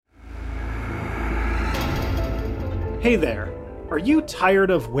Hey there. Are you tired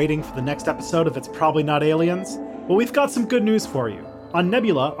of waiting for the next episode of It's Probably Not Aliens? Well, we've got some good news for you. On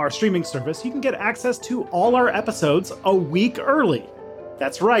Nebula, our streaming service, you can get access to all our episodes a week early.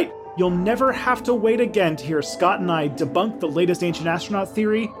 That's right, you'll never have to wait again to hear Scott and I debunk the latest ancient astronaut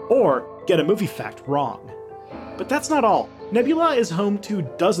theory or get a movie fact wrong. But that's not all. Nebula is home to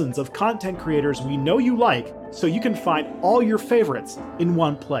dozens of content creators we know you like, so you can find all your favorites in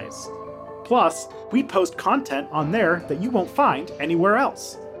one place. Plus, we post content on there that you won't find anywhere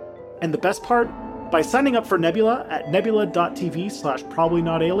else. And the best part? By signing up for Nebula at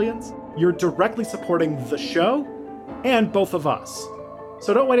nebula.tv/probablyNotAliens, you're directly supporting the show and both of us.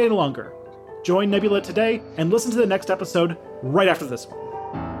 So don't wait any longer. Join Nebula today and listen to the next episode right after this one.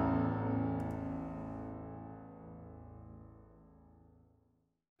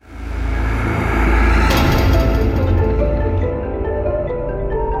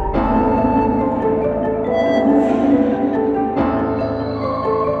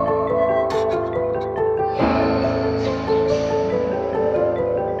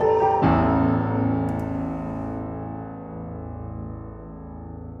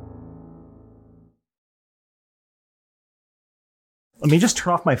 Let me just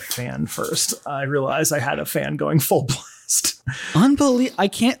turn off my fan first. I realized I had a fan going full blast. Unbelievable.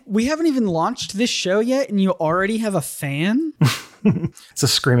 We haven't even launched this show yet and you already have a fan? It's a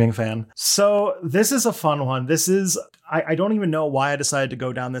screaming fan. So this is a fun one. I don't even know why I decided to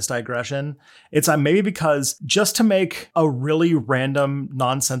go down this digression. It's maybe because just to make a really random,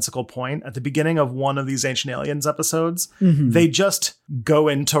 nonsensical point at the beginning of one of these Ancient Aliens episodes, they just go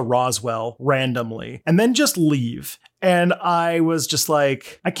into Roswell randomly and then just leave. And I was just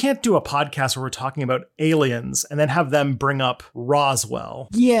like, I can't do a podcast where we're talking about aliens and then have them bring up Roswell.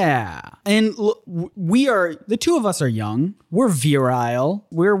 Yeah. And the two of us are young. We're virile.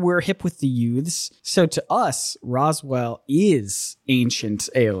 We're hip with the youths. So to us, Roswell is ancient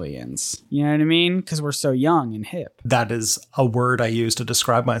aliens. You know what I mean? Because we're so young and hip. That is a word I use to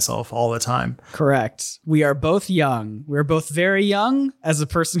describe myself all the time. Correct. We are both young. We're both very young. As a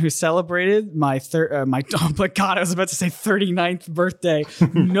person who celebrated my oh my God, I was about to say 39th birthday.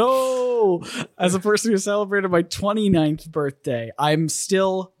 No. As a person who celebrated my 29th birthday, I'm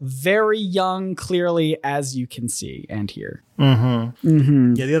still very young, clearly, as you can see and hear. Yeah,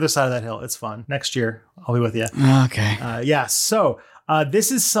 the other side of that hill. It's fun. Next year, I'll be with you. Okay. So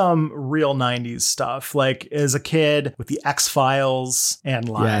this is some real 90s stuff. Like as a kid with the X-Files and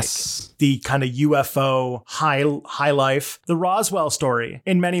like the kind of UFO high life, the Roswell story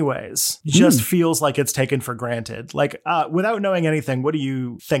in many ways just feels like it's taken for granted. Like without knowing anything, what do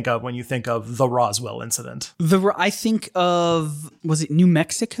you think of when you think of the Roswell incident? I think of, was it New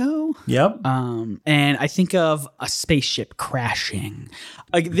Mexico? Yep. And I think of a spaceship crashing.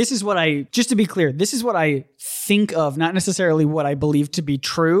 Like just to be clear, this is what I think of, not necessarily what I believe to be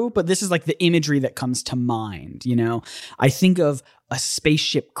true, but this is like the imagery that comes to mind. You know, I think of a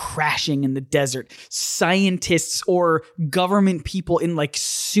spaceship crashing in the desert, scientists or government people in like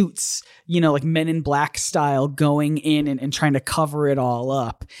suits, you know, like Men in Black style, going in and trying to cover it all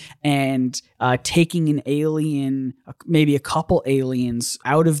up and taking an alien, maybe a couple aliens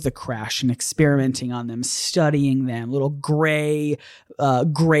out of the crash and experimenting on them, studying them, little gray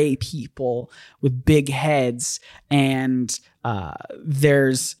people with big heads. And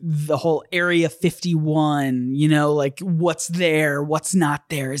there's the whole Area 51, you know, like what's there, what's not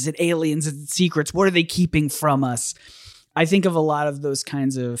there. Is it aliens? Is it secrets? What are they keeping from us? I think of a lot of those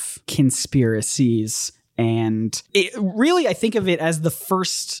kinds of conspiracies. And I think of it as the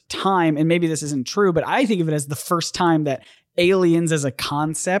first time, and maybe this isn't true, but I think of it as the first time that aliens as a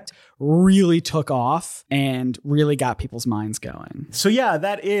concept really took off and really got people's minds going. So yeah,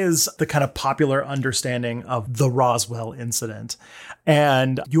 that is the kind of popular understanding of the Roswell incident.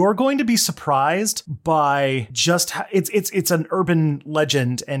 And you're going to be surprised by just how it's an urban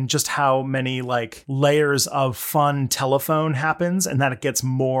legend and just how many like layers of fun telephone happens and that it gets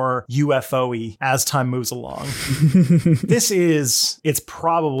more UFO-y as time moves along. It's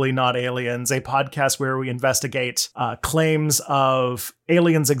Probably Not Aliens, a podcast where we investigate claims of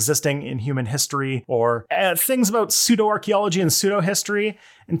aliens existing in human history or things about pseudoarchaeology and pseudohistory.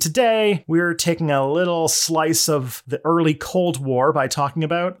 And today we're taking a little slice of the early Cold War by talking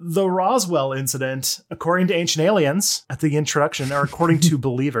about the Roswell incident. According to Ancient Aliens at the introduction, or according to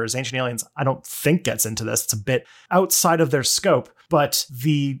believers, Ancient Aliens, I don't think gets into this. It's a bit outside of their scope. But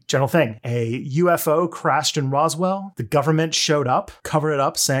the general thing, a UFO crashed in Roswell. The government showed up, covered it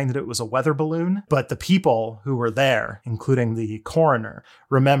up, saying that it was a weather balloon. But the people who were there, including the coroner,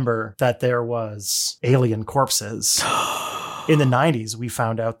 remember that there was alien corpses In the 90s, we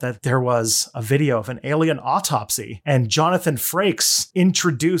found out that there was a video of an alien autopsy, and Jonathan Frakes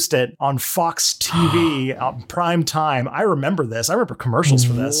introduced it on Fox TV prime time. I remember this. I remember commercials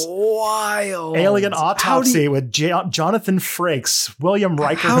for this. Wild. Alien autopsy with Jonathan Frakes, William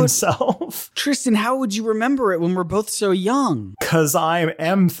Riker himself. Tristan, how would you remember it when we're both so young? Because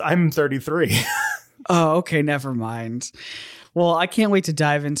I'm 33. Oh, okay. Never mind. Well, I can't wait to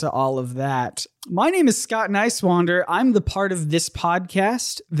dive into all of that. My name is Scott Nicewander. I'm the part of this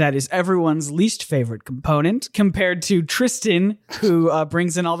podcast that is everyone's least favorite component, compared to Tristan, who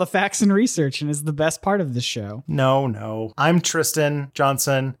brings in all the facts and research and is the best part of the show. No. I'm Tristan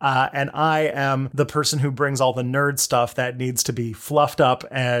Johnson, and I am the person who brings all the nerd stuff that needs to be fluffed up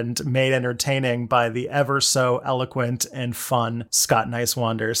and made entertaining by the ever so eloquent and fun Scott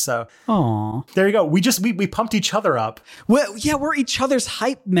Nicewander. So, there you go. We pumped each other up. Well, yeah, we're each other's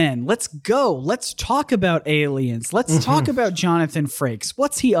hype men. Let's go. Let's talk about aliens. Let's talk about Jonathan Frakes.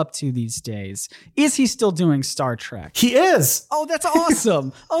 What's he up to these days? Is he still doing Star Trek? He is. Oh, that's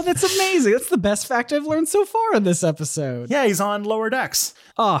awesome. Oh, that's amazing. That's the best fact I've learned so far in this episode. Yeah, he's on Lower Decks.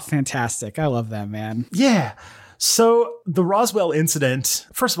 Oh, fantastic. I love that, man. Yeah. So the Roswell incident,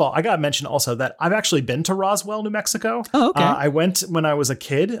 first of all, I got to mention also that I've actually been to Roswell, New Mexico. Oh, okay. I went when I was a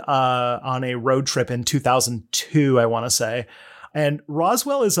kid on a road trip in 2002, I want to say. And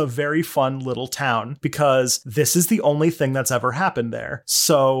Roswell is a very fun little town because this is the only thing that's ever happened there.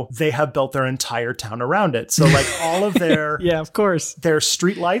 So they have built their entire town around it. So like all of their yeah, of course, their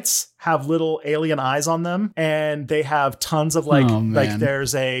street lights have little alien eyes on them, and they have tons of like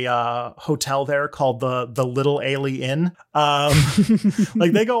there's a hotel there called the Little Alien.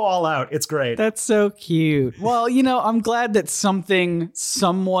 Like they go all out. It's great. That's so cute. Well, I'm glad that something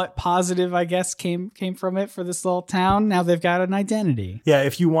somewhat positive, I guess, came from it for this little town. Now they've got an identity. Yeah,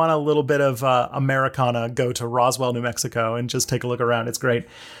 if you want a little bit of Americana, go to Roswell, New Mexico, and just take a look around. It's great.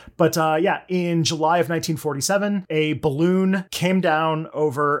 But in July of 1947, a balloon came down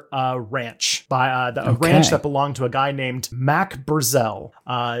over a ranch a ranch that belonged to a guy named Mac Brazel.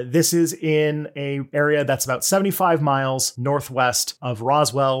 This is in a area that's about 75 miles northwest of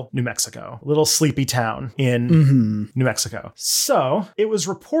Roswell, New Mexico, a little sleepy town in New Mexico. So it was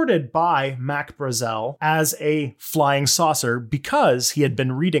reported by Mac Brazel as a flying saucer because he had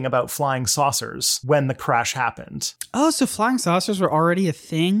been reading about flying saucers when the crash happened. Oh, so flying saucers were already a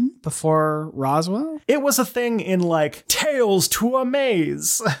thing before Roswell? It was a thing in like Tales to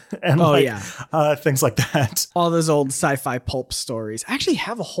Amaze and things like that. All those old sci-fi pulp stories. I actually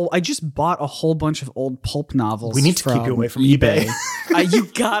have I just bought a whole bunch of old pulp novels. We need to keep you away from eBay. You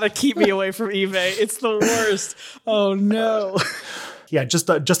gotta keep me away from eBay. It's the worst. Oh no. Yeah, just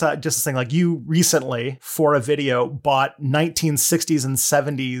a thing. Like you recently, for a video, bought 1960s and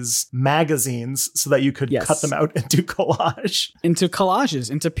 70s magazines so that you could cut them out and do collage.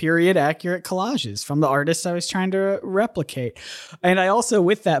 Into period accurate collages from the artists I was trying to replicate. And I also,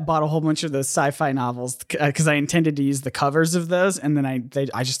 with that, bought a whole bunch of those sci-fi novels because I intended to use the covers of those. And then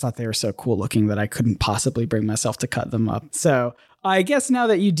I just thought they were so cool looking that I couldn't possibly bring myself to cut them up. So I guess now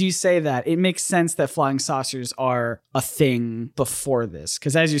that you do say that, it makes sense that flying saucers are a thing before this.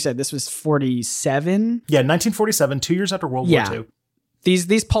 Because as you said, this was 47. Yeah, 1947, 2 years after World War II.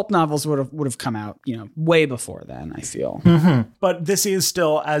 These pulp novels would have come out, way before then, I feel. Mm-hmm. But this is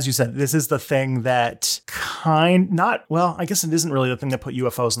still, as you said, this is the thing that I guess it isn't really the thing that put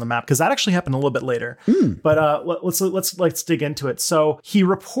UFOs on the map, because that actually happened a little bit later. But let's dig into it. So he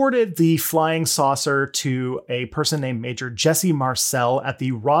reported the flying saucer to a person named Major Jesse Marcel at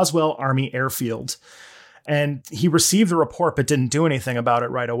the Roswell Army Airfield. And he received the report but didn't do anything about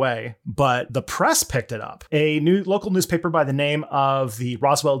it right away. But the press picked it up. A local newspaper by the name of the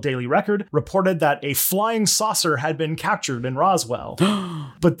Roswell Daily Record reported that a flying saucer had been captured in Roswell.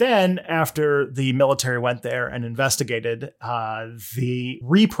 But then, after the military went there and investigated, they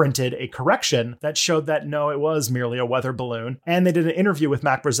reprinted a correction that showed that no, it was merely a weather balloon. And they did an interview with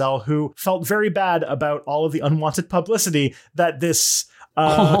Mac Brazel, who felt very bad about all of the unwanted publicity that this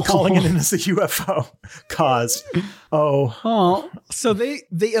calling it in as a UFO caused. So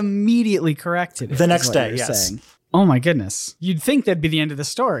they immediately corrected it the next day. Yes. Saying. Oh my goodness. You'd think that'd be the end of the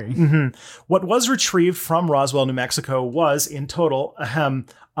story. Mm-hmm. What was retrieved from Roswell, New Mexico was in total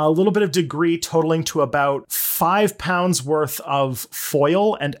a little bit of debris totaling to about 5 pounds worth of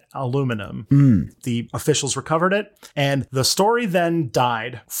foil and aluminum. The officials recovered it, and the story then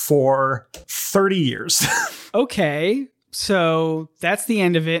died for 30 years. Okay. So that's the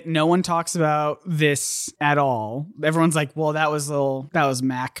end of it. No one talks about this at all. Everyone's like, well, that was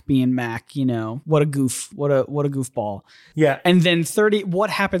Mac being Mac, what a goof, what a goofball. Yeah. And then what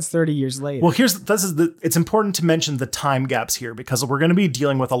happens 30 years later? Well, it's important to mention the time gaps here because we're going to be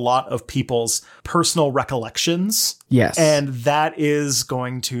dealing with a lot of people's personal recollections. Yes. And that is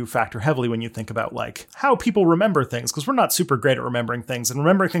going to factor heavily when you think about like how people remember things, because we're not super great at remembering things, and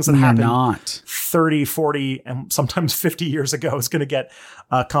remembering things that happened 30, 40, and sometimes 50 years ago is going to get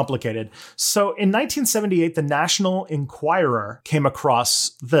complicated. So in 1978, the National Enquirer came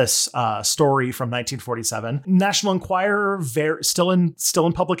across this story from 1947. National Enquirer, still in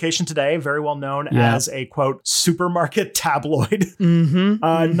publication today, very well known as a, quote, supermarket tabloid.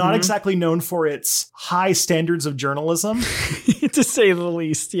 Not exactly known for its high standards of journalism. To say the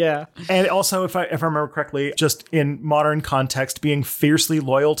least, yeah. And also, if I remember correctly, just in modern context, being fiercely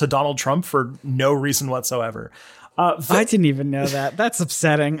loyal to Donald Trump for no reason whatsoever. I didn't even know that. That's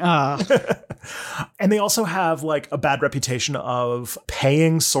upsetting. And they also have like a bad reputation of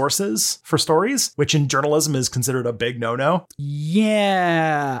paying sources for stories, which in journalism is considered a big no-no.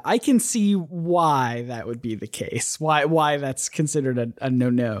 Yeah, I can see why that would be the case. Why that's considered a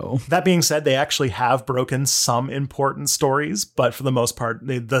no-no. That being said, they actually have broken some important stories, but for the most part,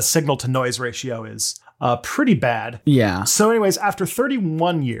 the signal to noise ratio is pretty bad. Yeah. So anyways, after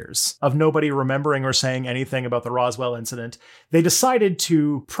 31 years of nobody remembering or saying anything about the Roswell incident, they decided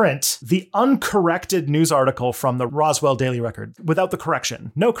to print the uncorrected news article from the Roswell Daily Record without the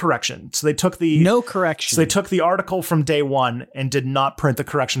correction. No correction. So they took So they took the article from day 1 and did not print the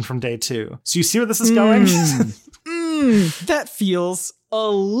correction from day 2. So you see where this is going? That feels a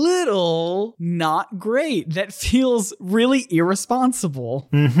little not great. That feels really irresponsible.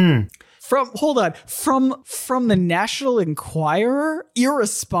 From the National Enquirer?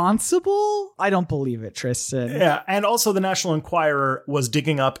 Irresponsible? I don't believe it, Tristan. Yeah, and also the National Enquirer was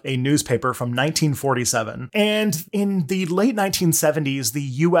digging up a newspaper from 1947. And in the late 1970s,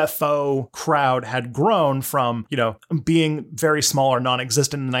 the UFO crowd had grown from, being very small or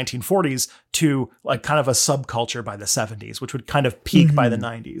non-existent in the 1940s to like kind of a subculture by the 70s, which would kind of peak by the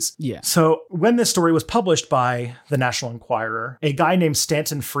 90s. Yeah. So when this story was published by the National Enquirer, a guy named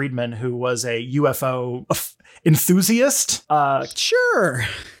Stanton Friedman, who was a UFO enthusiast. Sure.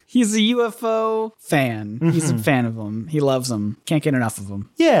 He's a UFO fan. He's a fan of them. He loves them. Can't get enough of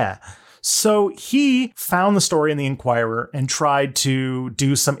them. Yeah. So he found the story in the Enquirer and tried to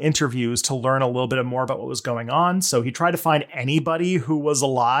do some interviews to learn a little bit more about what was going on. So he tried to find anybody who was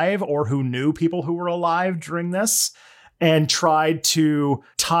alive or who knew people who were alive during this, and tried to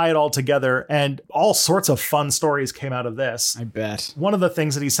tie it all together, and all sorts of fun stories came out of this. I bet. One of the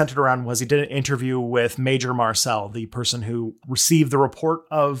things that he centered around was he did an interview with Major Marcel, the person who received the report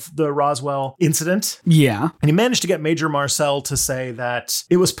of the Roswell incident. Yeah. And he managed to get Major Marcel to say that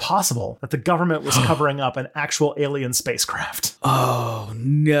it was possible that the government was covering up an actual alien spacecraft. Oh,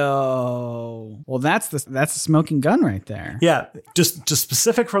 no. Well, that's a smoking gun right there. Yeah, just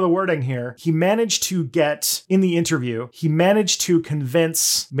specific for the wording here. He managed to get, in the interview, he managed to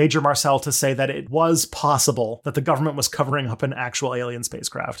convince Major Marcel to say that it was possible that the government was covering up an actual alien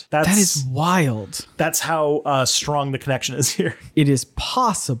spacecraft. That is wild. That's how strong the connection is here. It is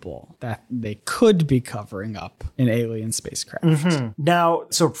possible that they could be covering up an alien spacecraft. Now,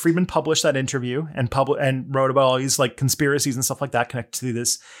 so Friedman published that interview and wrote about all these like conspiracies and stuff like that connected to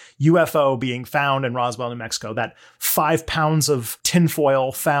this UFO being found in Roswell, New Mexico. That 5 pounds of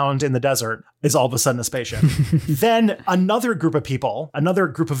tinfoil found in the desert is all of a sudden a spaceship. Then another group of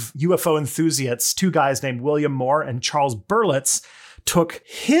UFO enthusiasts, 2 guys named William Moore and Charles Berlitz, took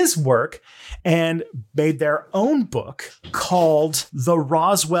his work and made their own book called The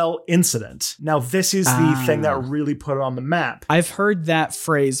Roswell Incident. Now, this is the thing that really put it on the map. I've heard that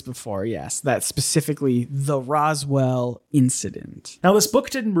phrase before, yes. That specifically, The Roswell Incident. Now, this book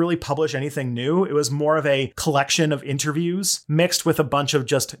didn't really publish anything new. It was more of a collection of interviews mixed with a bunch of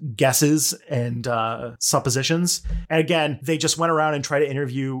just guesses and suppositions. And again, they just went around and tried to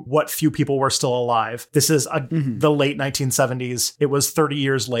interview what few people were still alive. This is the late 1970s. It was 30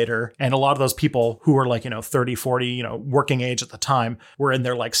 years later. And a lot of those people who were like, 30, 40, working age at the time were in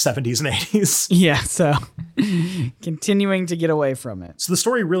their like 70s and 80s. Yeah. So continuing to get away from it. So the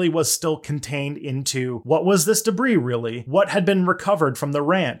story really was still contained into what was this debris really? What had been recovered from the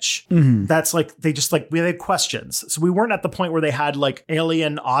ranch? That's like, we had questions. So we weren't at the point where they had like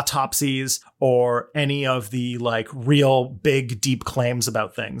alien autopsies or any of the like real big deep claims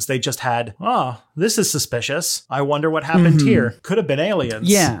about things. They just had, oh, this is suspicious. I wonder what happened here. Could have been aliens.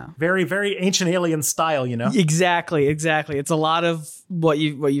 Yeah. Very, very ancient alien style, you know? Exactly. It's a lot of what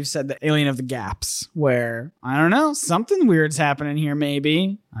you've said, the alien of the gaps, where, I don't know, something weird's happening here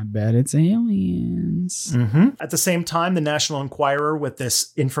maybe. I bet it's aliens. At the same time, the National Enquirer, with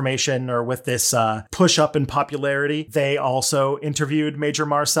this information or with this push up in popularity, they also interviewed Major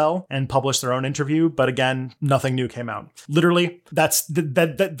Marcel and published their own interview. But again, nothing new came out. Literally, that's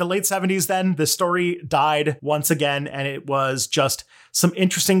the late 70s then. The story died once again, and it was just some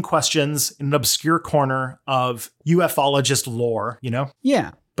interesting questions in an obscure corner of ufologist lore, you know?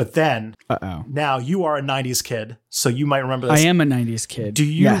 Yeah. But then, now you are a 90s kid, so you might remember this. I am a 90s kid. Do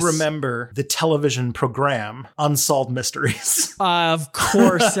you remember the television program Unsolved Mysteries? Of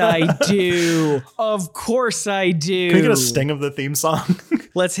course I do. Of course I do. Can we get a sting of the theme song?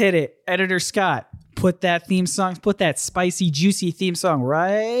 Let's hit it. Editor Scott, put that spicy, juicy theme song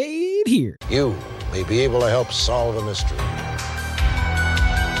right here. You may be able to help solve a mystery.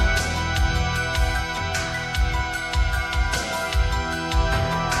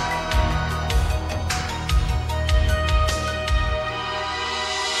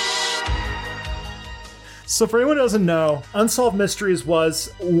 So for anyone who doesn't know, Unsolved Mysteries was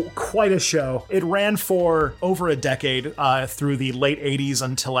quite a show. It ran for over a decade through the late 80s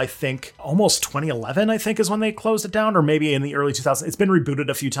until I think almost 2011, I think is when they closed it down, or maybe in the early 2000s. It's been rebooted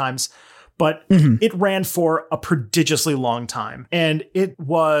a few times. But it ran for a prodigiously long time. And it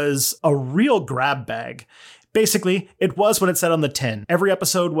was a real grab bag. Basically, it was what it said on the tin. Every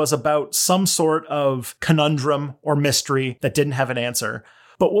episode was about some sort of conundrum or mystery that didn't have an answer.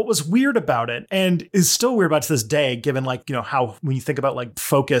 But what was weird about it, and is still weird about to this day, given like, you know, how when you think about like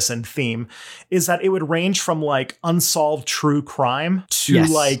focus and theme, is that it would range from like unsolved true crime to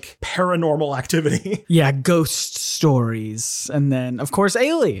like paranormal activity. Yeah, ghost stories. And then, of course,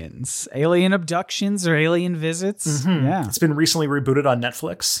 aliens, alien abductions or alien visits. Yeah. It's been recently rebooted on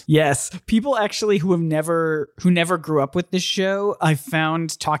Netflix. Yes. People actually who never grew up with this show, I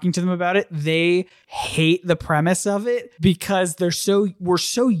found talking to them about it, they hate the premise of it because we're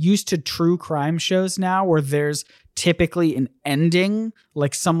so used to true crime shows now where there's typically an ending,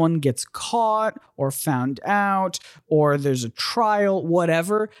 like someone gets caught or found out, or there's a trial,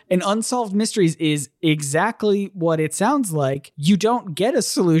 whatever. And Unsolved Mysteries is exactly what it sounds like. You don't get a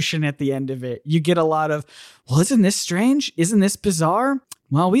solution at the end of it. You get a lot of, well, isn't this strange? Isn't this bizarre?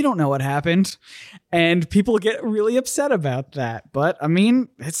 Well, we don't know what happened. And people get really upset about that. But I mean,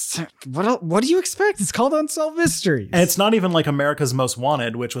 it's what do you expect? It's called Unsolved Mysteries. And it's not even like America's Most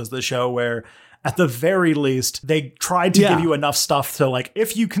Wanted, which was the show where at the very least, they tried to give you enough stuff to like,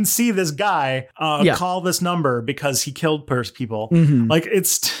 if you can see this guy, call this number because he killed people. Like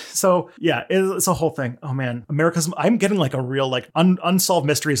it's a whole thing. Oh man, I'm getting like a real like Unsolved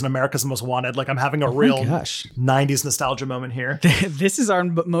Mysteries and America's Most Wanted. Like I'm having a real 90s nostalgia moment here. This is our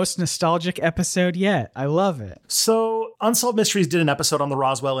most nostalgic episode yet. I love it. So Unsolved Mysteries did an episode on the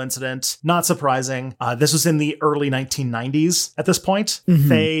Roswell incident. Not surprising. This was in the early 1990s at this point.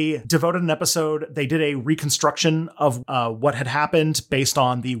 They devoted an episode. They did a reconstruction of what had happened based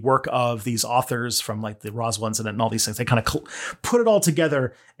on the work of these authors from like the Roswell incident and all these things. They kind of put it all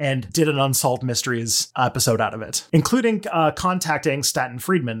together and did an Unsolved Mysteries episode out of it, including contacting Stanton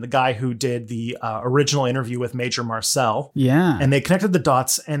Friedman, the guy who did the original interview with Major Marcel. Yeah. And they connected the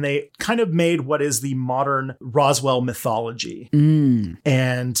dots and they kind of made what is the modern Roswell mythology.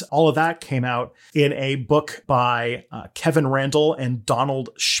 And all of that came out in a book by Kevin Randall and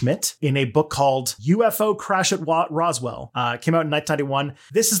Donald Schmidt in a book called UFO Crash at Roswell. Came out in 1991.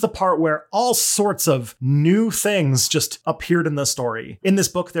 This is the part where all sorts of new things just appeared in the story. In this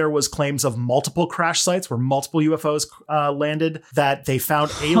book, there was claims of multiple crash sites where multiple UFOs landed, that they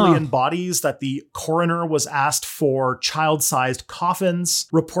found alien bodies, that the coroner was asked for child-sized coffins,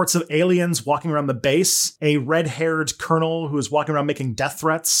 reports of aliens walking around the base, a red-haired colonel who was walking around making death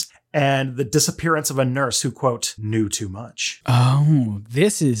threats, and the disappearance of a nurse who, quote, knew too much. Oh,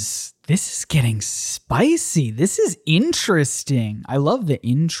 this is getting spicy. This is interesting. I love the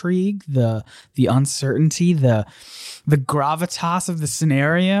intrigue, the uncertainty, the gravitas of the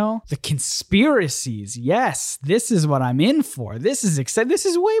scenario, the conspiracies. Yes, this is what I'm in for. This is exciting. This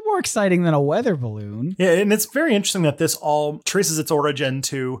is way more exciting than a weather balloon. Yeah, and it's very interesting that this all traces its origin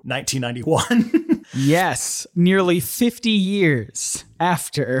to 1991. Yes, nearly 50 years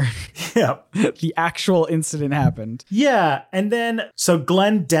after the actual incident happened. Yeah, and then, so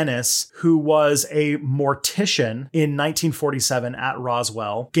Glenn Dennis, who was a mortician in 1947 at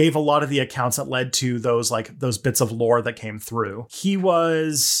Roswell, gave a lot of the accounts that led to those bits of lore that came through. He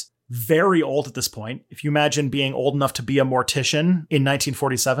was very old at this point. If you imagine being old enough to be a mortician in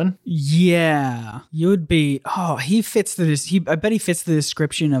 1947. Yeah, you would be. Oh, he fits I bet he fits the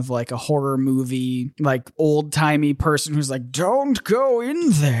description of like a horror movie, like old timey person who's like, "Don't go in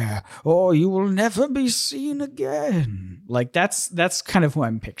there, or you will never be seen again." Like that's kind of who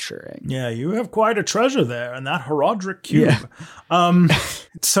I'm picturing. Yeah, you have quite a treasure there in that Herodric cube. Yeah.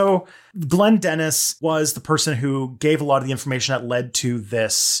 So Glenn Dennis was the person who gave a lot of the information that led to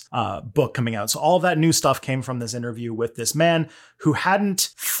this book coming out. So all of that new stuff came from this interview with this man who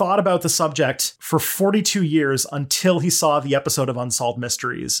hadn't thought about the subject for 42 years until he saw the episode of Unsolved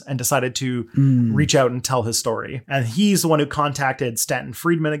Mysteries and decided to reach out and tell his story. And he's the one who contacted Stanton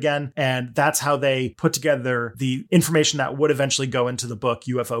Friedman again. And that's how they put together the information that would eventually go into the book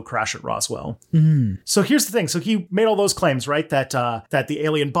UFO Crash at Roswell. So here's the thing. So he made all those claims, right? That the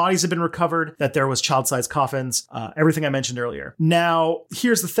alien bodies had been recovered, that there was child-sized coffins, everything I mentioned earlier. Now,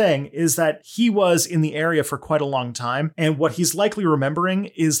 here's the thing, is that he was in the area for quite a long time. And what he's likely remembering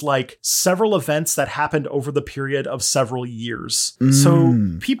is like several events that happened over the period of several years. So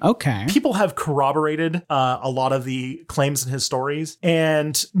people have corroborated a lot of the claims in his stories.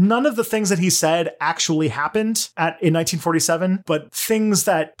 And none of the things that he said actually happened in 1947, but things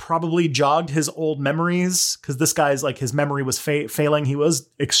that probably jogged his old memories, because this guy's like his memory was failing. He was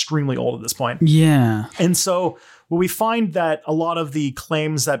extremely old at this point. Yeah. And so we find that a lot of the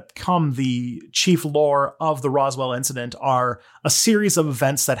claims that come the chief lore of the Roswell incident are a series of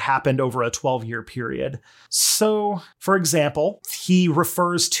events that happened over a 12-year period. So, for example, he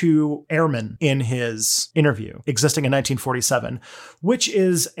refers to airmen in his interview existing in 1947, which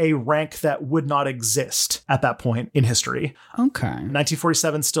is a rank that would not exist at that point in history. Okay.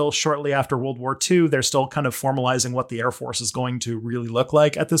 1947, still shortly after World War II, they're still kind of formalizing what the Air Force is going to really look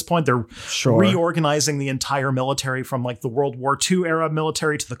like at this point. They're reorganizing the entire military from like the World War II era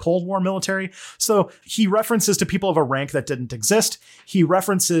military to the Cold War military. So he references to people of a rank that didn't exist. He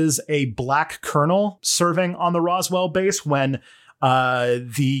references a black colonel serving on the Roswell base when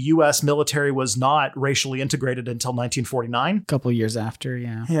the U.S. military was not racially integrated until 1949. A couple of years after,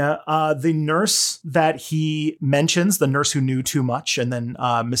 yeah. Yeah. The nurse that he mentions, the nurse who knew too much and then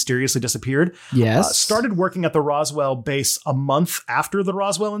mysteriously disappeared, started working at the Roswell base a month after the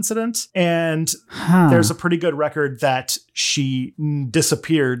Roswell incident. And there's a pretty good record that she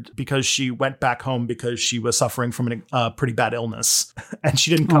disappeared because she went back home because she was suffering from a pretty bad illness. And she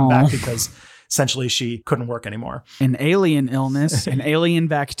didn't come back because essentially she couldn't work anymore. An alien illness, an alien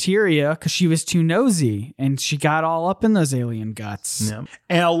bacteria, because she was too nosy and she got all up in those alien guts. Yeah.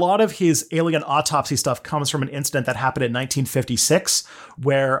 And a lot of his alien autopsy stuff comes from an incident that happened in 1956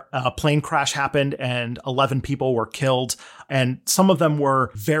 where a plane crash happened and 11 people were killed. And some of them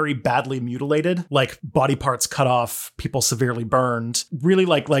were very badly mutilated, like body parts cut off, people severely burned, really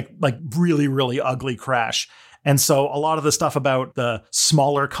like really, really ugly crash. And so a lot of the stuff about the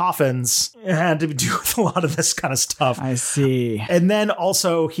smaller coffins had to do with a lot of this kind of stuff. I see. And then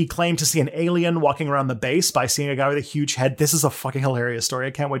also he claimed to see an alien walking around the base by seeing a guy with a huge head. This is a fucking hilarious story.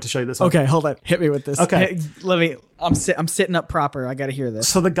 I can't wait to show you this. Okay, hold on. Hit me with this. Okay. Hey, I'm sitting up proper. I got to hear this.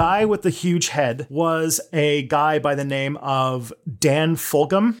 So the guy with the huge head was a guy by the name of Dan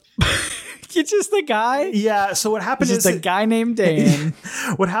Fulgham. It's just the guy? Yeah. So what happened is a guy named Dan.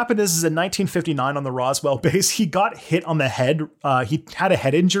 What happened is in 1959 on the Roswell base, he got hit on the head. He had a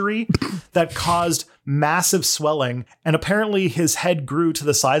head injury that caused massive swelling. And apparently his head grew to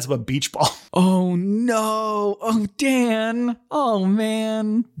the size of a beach ball. Oh, no. Oh, Dan. Oh,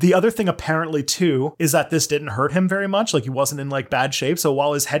 man. The other thing apparently, too, is that this didn't hurt him very much. Like he wasn't in like bad shape. So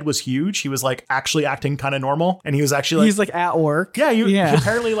while his head was huge, he was like actually acting kind of normal. And he was actually he's like at work. Yeah.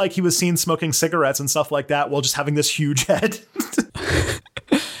 Apparently like he was seen smoking cigarettes and stuff like that while just having this huge head.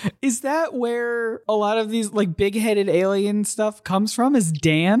 Is that where a lot of these like big-headed alien stuff comes from? Is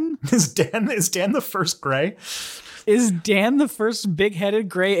Dan? Is Dan the first gray? Is Dan the first big-headed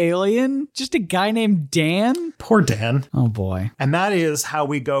gray alien? Just a guy named Dan? Poor Dan. Oh, boy. And that is how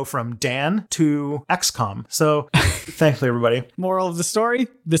we go from Dan to XCOM. So thankfully, everybody. Moral of the story,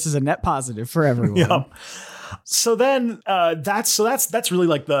 this is a net positive for everyone. Yeah. So then that's really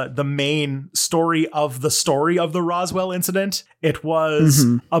like the main story of the Roswell incident. It was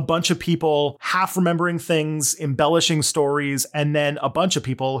a bunch of people half remembering things, embellishing stories, and then a bunch of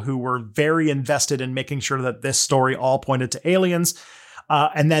people who were very invested in making sure that this story all pointed to aliens.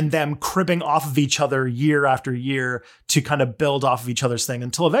 And then them cribbing off of each other year after year to kind of build off of each other's thing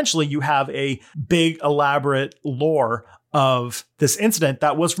until eventually you have a big elaborate lore of this incident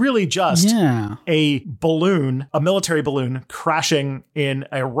that was really just a balloon, a military balloon crashing in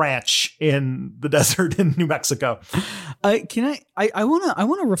a ranch in the desert in New Mexico. I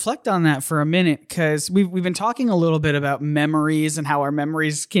want to reflect on that for a minute, because we've been talking a little bit about memories and how our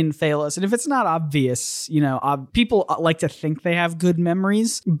memories can fail us. And if it's not obvious, people like to think they have good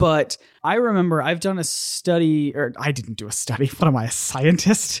memories, but I remember I've done a study, or I didn't do a study. What am I, a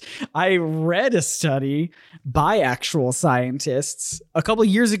scientist? I read a study by actual scientists a couple of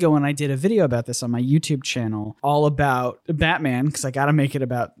years ago when I did a video about this on my YouTube channel, all about Batman, because I got to make it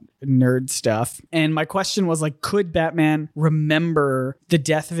about nerd stuff. And my question was like, could Batman remember the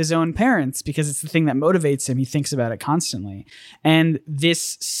death of his own parents? Because it's the thing that motivates him. He thinks about it constantly. And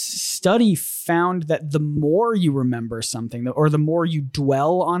this study found that the more you remember something, or the more you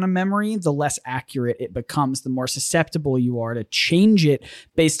dwell on a memory, the less accurate it becomes, the more susceptible you are to change it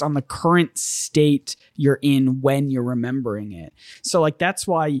based on the current state you're in when you're remembering it. So like, that's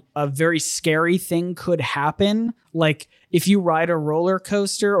why a very scary thing could happen. Like if you ride a roller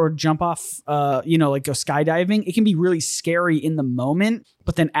coaster or jump off, like go skydiving, it can be really scary in the moment.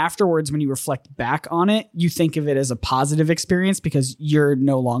 But then afterwards, when you reflect back on it, you think of it as a positive experience because you're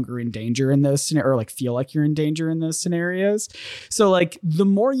no longer in danger in those scenarios, or like feel like you're in danger in those scenarios. So like the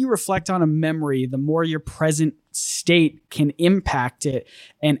more you reflect on a memory, the more your present state can impact it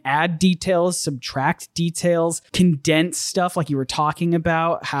and add details, subtract details, condense stuff, like you were talking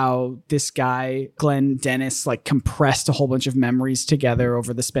about how this guy, Glenn Dennis, like compressed a whole bunch of memories together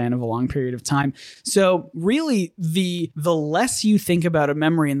over the span of a long period of time. So really, the less you think about a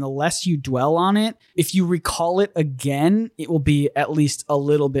memory and the less you dwell on it, if you recall it again, it will be at least a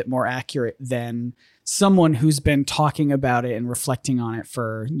little bit more accurate than someone who's been talking about it and reflecting on it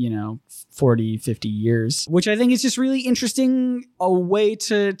for, 40, 50 years, which I think is just really interesting, a way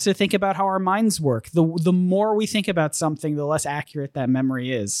to think about how our minds work. The more we think about something, the less accurate that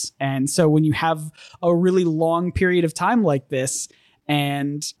memory is. And so when you have a really long period of time like this,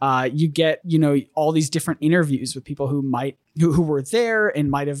 and you get, all these different interviews with people who were there and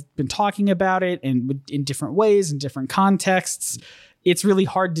might have been talking about it and in different ways, in different contexts, it's really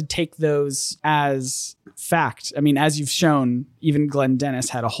hard to take those as fact. I mean, as you've shown, even Glenn Dennis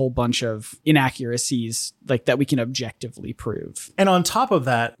had a whole bunch of inaccuracies like that we can objectively prove. And on top of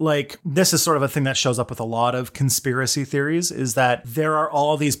that, like, this is sort of a thing that shows up with a lot of conspiracy theories, is that there are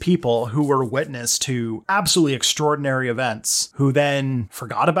all these people who were witness to absolutely extraordinary events who then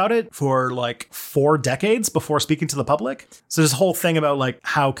forgot about it for like 4 decades before speaking to the public. So this whole thing about like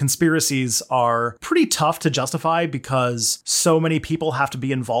how conspiracies are pretty tough to justify because so many people have to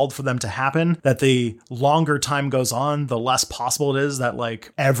be involved for them to happen, that the longer time goes on, the less possible it is that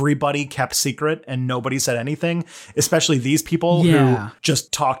like everybody kept secret and nobody said anything, especially these people who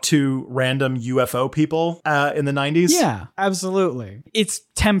just talked to random UFO people in the 90s. Yeah, absolutely. It's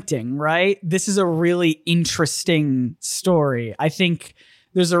tempting, right? This is a really interesting story. I think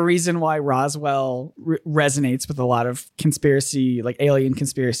there's a reason why Roswell resonates with a lot of conspiracy, like alien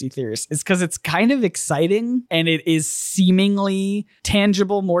conspiracy theorists. It's because it's kind of exciting and it is seemingly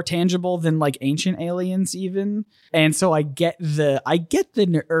tangible, more tangible than like ancient aliens even. And so I get the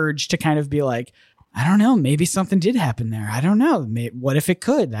urge to kind of be like, I don't know, maybe something did happen there. I don't know. What if it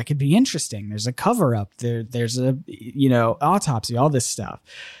could? That could be interesting. There's a cover up there. There's a, autopsy, all this stuff.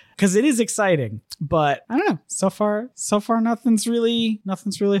 Because it is exciting, but I don't know. So far, nothing's really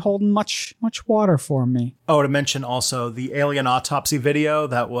holding much water for me. Oh, to mention also the alien autopsy video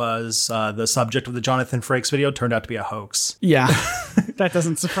that was the subject of the Jonathan Frakes video turned out to be a hoax. Yeah, that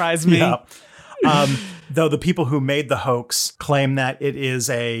doesn't surprise me. Yeah. Though the people who made the hoax claim that it is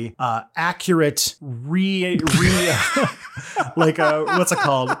a accurate like what's it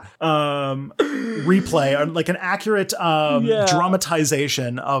called? Replay, or like an accurate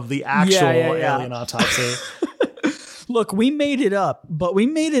dramatization of the actual alien autopsy. Look, we made it up, but we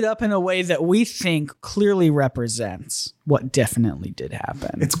made it up in a way that we think clearly represents what definitely did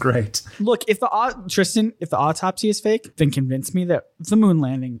happen. It's great. Look, if the autopsy is fake, then convince me that the moon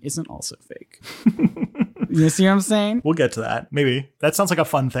landing isn't also fake. You see what I'm saying? We'll get to that. Maybe. That sounds like a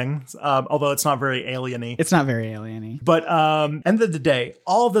fun thing, although it's not very alien-y. It's not very alien-y. But end of the day,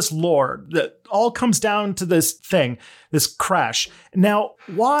 all this lore, that all comes down to this thing, this crash. Now,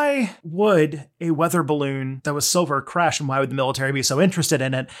 why would a weather balloon that was silver crash, and why would the military be so interested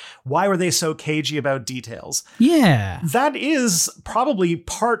in it? Why were they so cagey about details? Yeah. That is probably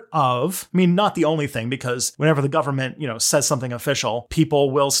part of, I mean, not the only thing, because whenever the government, says something official,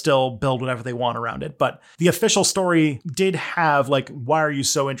 people will still build whatever they want around it. But the official story did have, like, why are you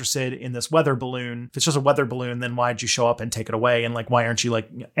so interested in this weather balloon? If it's just a weather balloon, then why'd you show up and take it away? And like, why aren't you like,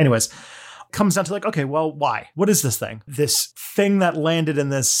 anyways. comes down to like, okay, well, why? What is this thing? This thing that landed in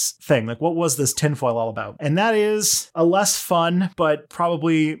this thing. Like, what was this tinfoil all about? And that is a less fun, but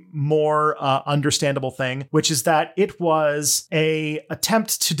probably more understandable thing, which is that it was a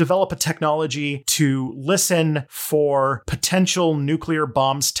attempt to develop a technology to listen for potential nuclear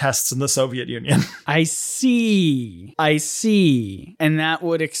bombs tests in the Soviet Union. I see. And that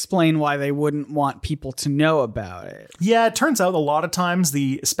would explain why they wouldn't want people to know about it. Yeah, it turns out a lot of times,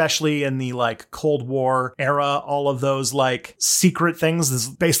 especially in the like Cold War era, all of those like secret things, this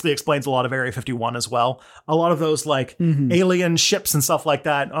basically explains a lot of Area 51 as well. A lot of those like alien ships and stuff like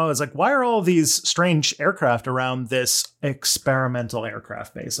that. Oh, it's like, why are all these strange aircraft around this experimental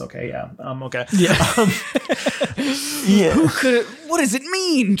aircraft base? Okay, yeah. Okay. Yeah. Yeah. What does it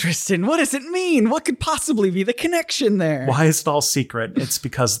mean, Tristan? What does it mean? What could possibly be the connection there? Why is it all secret? It's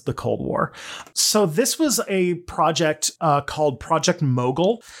because of the Cold War. So this was a project called Project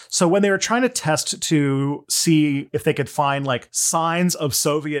Mogul. So when they were trying to test to see if they could find like signs of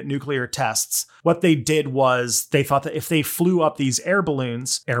Soviet nuclear tests, what they did was they thought that if they flew up these air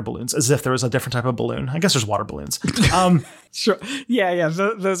balloons, as if there was a different type of balloon. I guess there's water balloons. Sure. Yeah.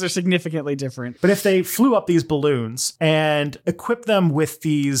 Those are significantly different. But if they flew up these balloons and equipped them with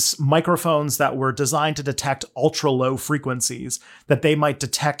these microphones that were designed to detect ultra low frequencies, that they might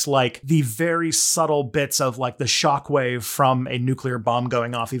detect like the very subtle bits of like the shock wave from a nuclear bomb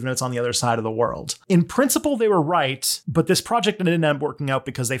going off, even if it's on the other side of the world. In principle, they were right, but this project didn't end up working out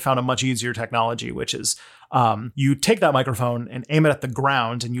because they found a much easier technology, which is you take that microphone and aim it at the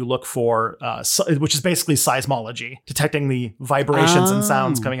ground and you look for, which is basically seismology, detecting the vibrations and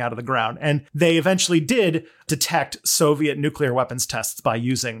sounds coming out of the ground. And they eventually did detect Soviet nuclear weapons tests by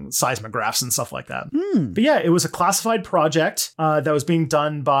using seismographs and stuff like that. But yeah, it was a classified project that was being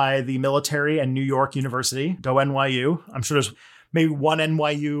done by the military and New York University, go NYU. I'm sure there's maybe one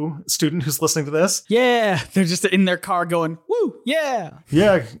NYU student who's listening to this. Yeah, they're just in their car going, woo, yeah.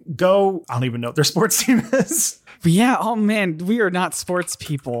 Yeah, go. I don't even know what their sports team is. But yeah, oh man, we are not sports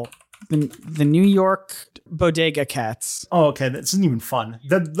people. The New York Bodega Cats. Oh, okay. This isn't even fun.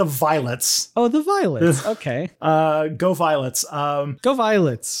 The Violets. Oh, the Violets. Okay. Go Violets. Go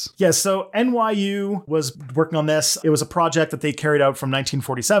Violets. Yeah, so NYU was working on this. It was a project that they carried out from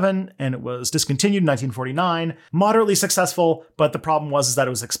 1947, and it was discontinued in 1949. Moderately successful, but the problem was that it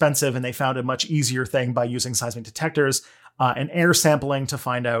was expensive, and they found a much easier thing by using seismic detectors and air sampling to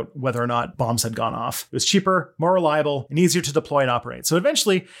find out whether or not bombs had gone off. It was cheaper, more reliable, and easier to deploy and operate. So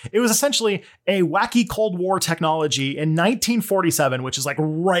eventually, it was essentially a wacky Cold War technology in 1947, which is like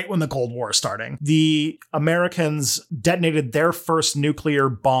right when the Cold War is starting. The Americans detonated their first nuclear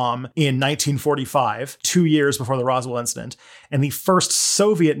bomb in 1945, 2 years before the Roswell incident. And the first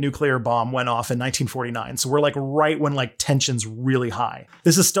Soviet nuclear bomb went off in 1949. So we're like right when like tension's really high.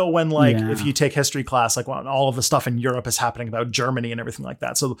 This is still when like, if you take history class, like when all of the stuff in Europe is happening about Germany and everything like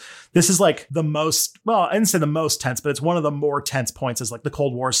that. So this is like the most, well, I didn't say the most tense, but it's one of the more tense points is like the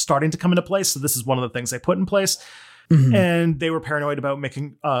Cold War is starting to come into place. So this is one of the things they put in place. And they were paranoid about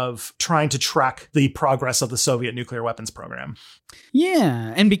trying to track the progress of the Soviet nuclear weapons program.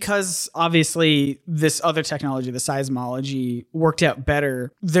 Yeah. And because obviously this other technology, the seismology, worked out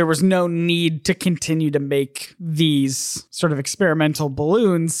better, there was no need to continue to make these sort of experimental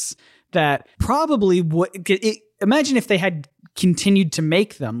balloons that probably would... Imagine if they had continued to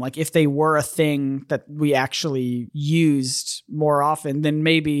make them, like if they were a thing that we actually used more often, then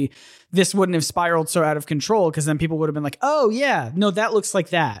maybe this wouldn't have spiraled so out of control, because then people would have been like, oh yeah, no, that looks like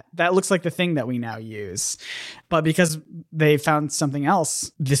that. That looks like the thing that we now use. But because they found something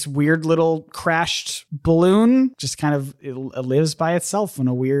else, this weird little crashed balloon just kind of it lives by itself in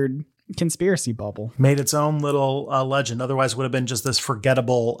a weird conspiracy bubble. Made its own little legend. Otherwise, it would have been just this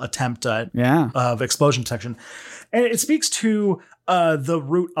forgettable attempt at of explosion detection. And it speaks to the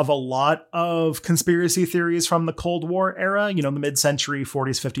root of a lot of conspiracy theories from the Cold War era, you know, the mid-century,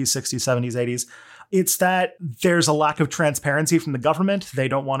 40s, 50s, 60s, 70s, 80s. It's that there's a lack of transparency from the government. They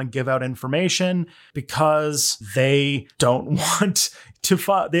don't want to give out information because they don't want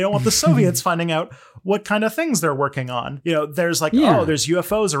they don't want the Soviets finding out what kind of things they're working on. You know, there's like, there's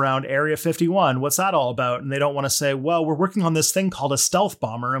UFOs around Area 51. What's that all about? And they don't want to say, well, we're working on this thing called a stealth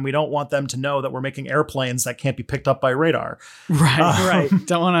bomber, and we don't want them to know that we're making airplanes that can't be picked up by radar. Right.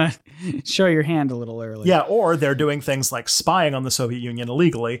 Don't want to show your hand a little early. Yeah, or they're doing things like spying on the Soviet Union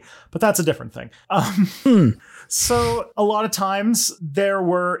illegally, but that's a different thing. So a lot of times there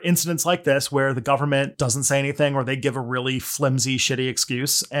were incidents like this where the government doesn't say anything, or they give a really flimsy, shitty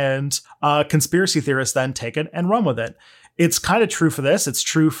excuse, and conspiracy theorists then take it and run with it. it's kind of true for this. It's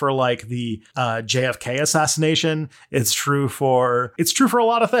true for like the JFK assassination. It's true for a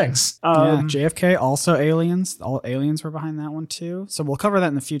lot of things. JFK, also aliens. All aliens were behind that one too. So we'll cover that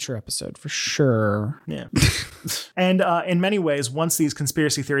in the future episode for sure. Yeah. And in many ways, once these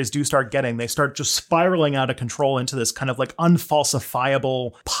conspiracy theories do start they start just spiraling out of control into this kind of like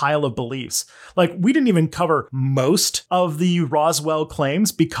unfalsifiable pile of beliefs. Like, we didn't even cover most of the Roswell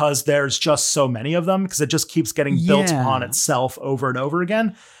claims because there's just so many of them, because it just keeps getting built upon itself over and over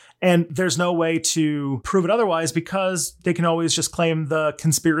again. And there's no way to prove it otherwise, because they can always just claim the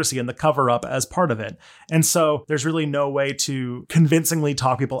conspiracy and the cover up as part of it. And so there's really no way to convincingly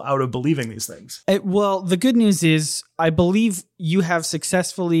talk people out of believing these things. Well, the good news is I believe you have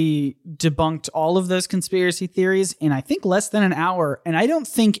successfully debunked all of those conspiracy theories in, I think, less than an hour. And I don't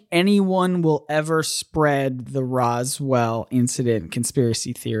think anyone will ever spread the Roswell incident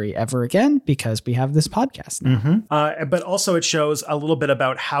conspiracy theory ever again, because we have this podcast now. But also it shows a little bit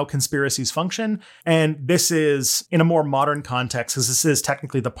about how conspiracies function. And this is in a more modern context, because this is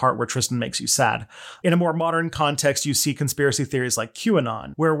technically the part where Tristan makes you sad. In a more modern context, you see conspiracy theories like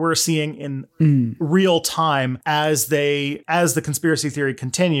QAnon, where we're seeing in real time as the conspiracy theory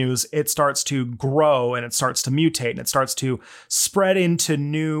continues, it starts to grow and it starts to mutate and it starts to spread into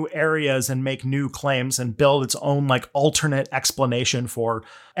new areas and make new claims and build its own like alternate explanation for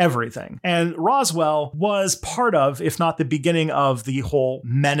everything. And Roswell was part of, if not the beginning of, the whole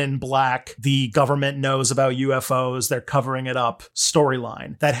Men in Black, the government knows about UFOs, they're covering it up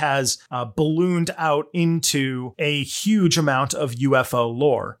storyline that has ballooned out into a huge amount of UFO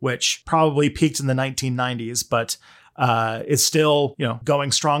lore, which probably peaked in the 1990s, but is still,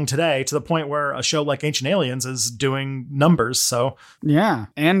 going strong today, to the point where a show like Ancient Aliens is doing numbers. So yeah.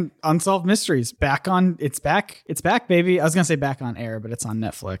 And Unsolved Mysteries it's back, baby. I was going to say back on air, but it's on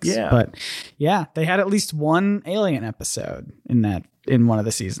Netflix. Yeah. But yeah, they had at least one alien episode in one of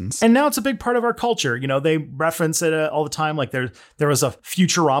the seasons. And now it's a big part of our culture. They reference it all the time. Like there was a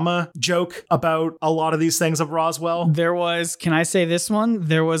Futurama joke about a lot of these things of Roswell. There was, can I say this one?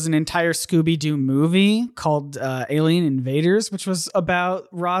 There was an entire Scooby-Doo movie called Alien Invaders, which was about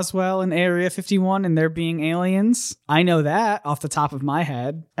Roswell and Area 51 and there being aliens. I know that off the top of my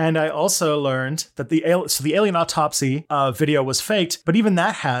head. And I also learned that the alien autopsy video was faked, but even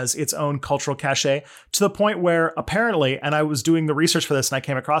that has its own cultural cachet, to the point where apparently, and I was doing the research for this and I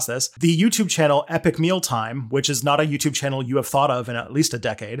came across this, the YouTube channel Epic Mealtime, which is not a YouTube channel you have thought of in at least a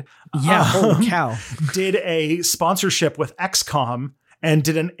decade. Yeah, holy cow. Did a sponsorship with XCOM and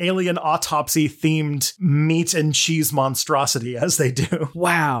did an alien autopsy themed meat and cheese monstrosity, as they do.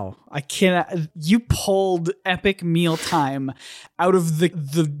 Wow. I cannot. You pulled Epic Mealtime out of the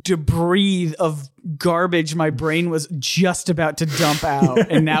debris of garbage my brain was just about to dump out.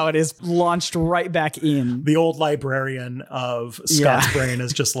 And now it is launched right back in. The old librarian of Scott's brain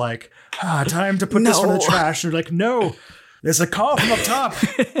is just like, time to put this in the trash. And you're like, no. There's a call from up top.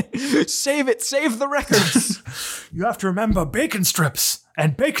 Save it. Save the records. You have to remember bacon strips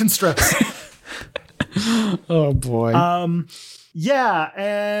and bacon strips. Oh, boy. Yeah.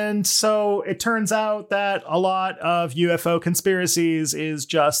 And so it turns out that a lot of UFO conspiracies is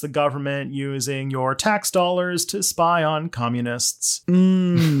just the government using your tax dollars to spy on communists.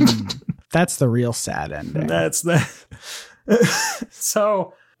 That's the real sad ending. That's the...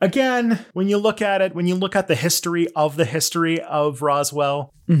 So... Again, when you look at the history of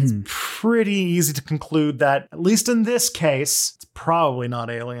Roswell, it's pretty easy to conclude that, at least in this case, it's probably not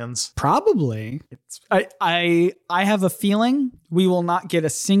aliens. Probably. I have a feeling we will not get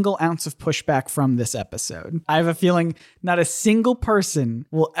a single ounce of pushback from this episode. I have a feeling not a single person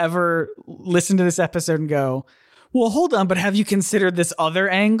will ever listen to this episode and go, well, hold on, but have you considered this other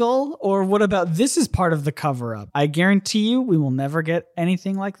angle? Or what about this is part of the cover-up? I guarantee you we will never get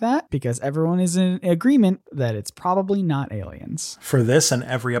anything like that, because everyone is in agreement that it's probably not aliens. For this and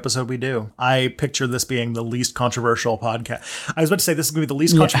every episode we do, I picture this being the least controversial podcast. I was about to say this is going to be the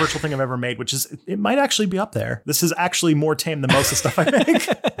least controversial thing I've ever made, which is, it might actually be up there. This is actually more tame than most of the stuff I make.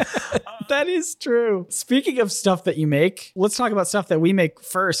 That is true. Speaking of stuff that you make, let's talk about stuff that we make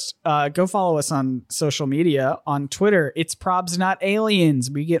first. Go follow us on social media. On Twitter, it's Probs Not Aliens.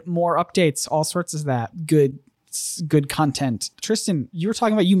 We get more updates, all sorts of that. Good content. Tristan, you were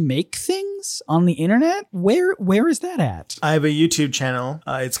talking about you make things on the internet. Where is that at? I have a YouTube channel.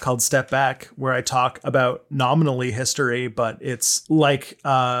 It's called Step Back, where I talk about nominally history, but it's like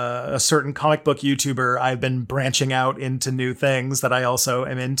a certain comic book YouTuber. I've been branching out into new things that I also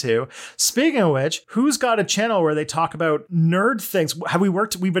am into. Speaking of which, who's got a channel where they talk about nerd things?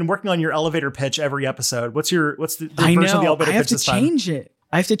 We've been working on your elevator pitch every episode. What's the version of the elevator pitch this time? I have to change it.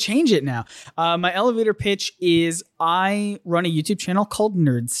 I have to change it now. My elevator pitch is I run a YouTube channel called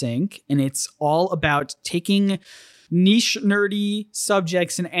NerdSync, and it's all about taking niche nerdy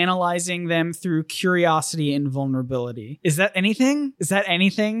subjects and analyzing them through curiosity and vulnerability. Is that anything? Is that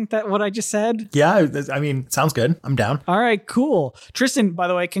anything that what I just said? Yeah, I mean, sounds good. I'm down. All right, cool. Tristan, by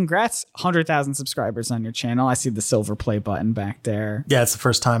the way, congrats. 100,000 subscribers on your channel. I see the silver play button back there. Yeah, it's the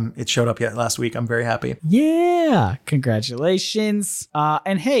first time it showed up yet last week. I'm very happy. Yeah, congratulations.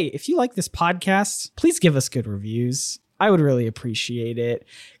 And hey, if you like this podcast, please give us good reviews. I would really appreciate it.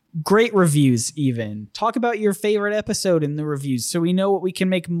 Great reviews, even. Talk about your favorite episode in the reviews so we know what we can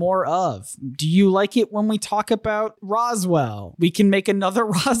make more of. Do you like it when we talk about Roswell? We can make another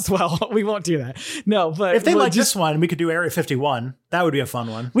Roswell. We won't do that. No, but if they like this one, we could do Area 51. That would be a fun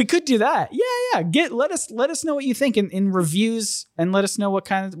one. We could do that. Yeah. Let us know what you think in reviews, and let us know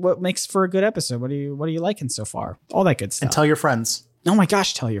what makes for a good episode. What are you liking so far? All that good stuff. And tell your friends. Oh my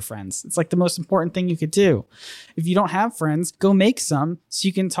gosh, tell your friends. It's like the most important thing you could do. If you don't have friends, go make some so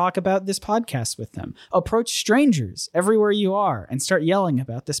you can talk about this podcast with them. Approach strangers everywhere you are and start yelling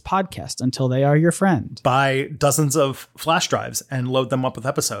about this podcast until they are your friend. Buy dozens of flash drives and load them up with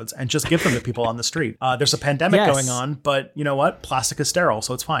episodes and just give them to people on the street. There's a pandemic going on, but you know what? Plastic is sterile,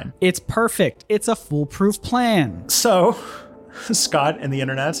 so it's fine. It's perfect. It's a foolproof plan. So, Scott and the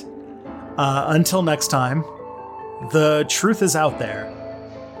internet, until next time, the truth is out there.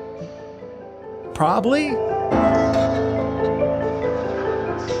 Probably.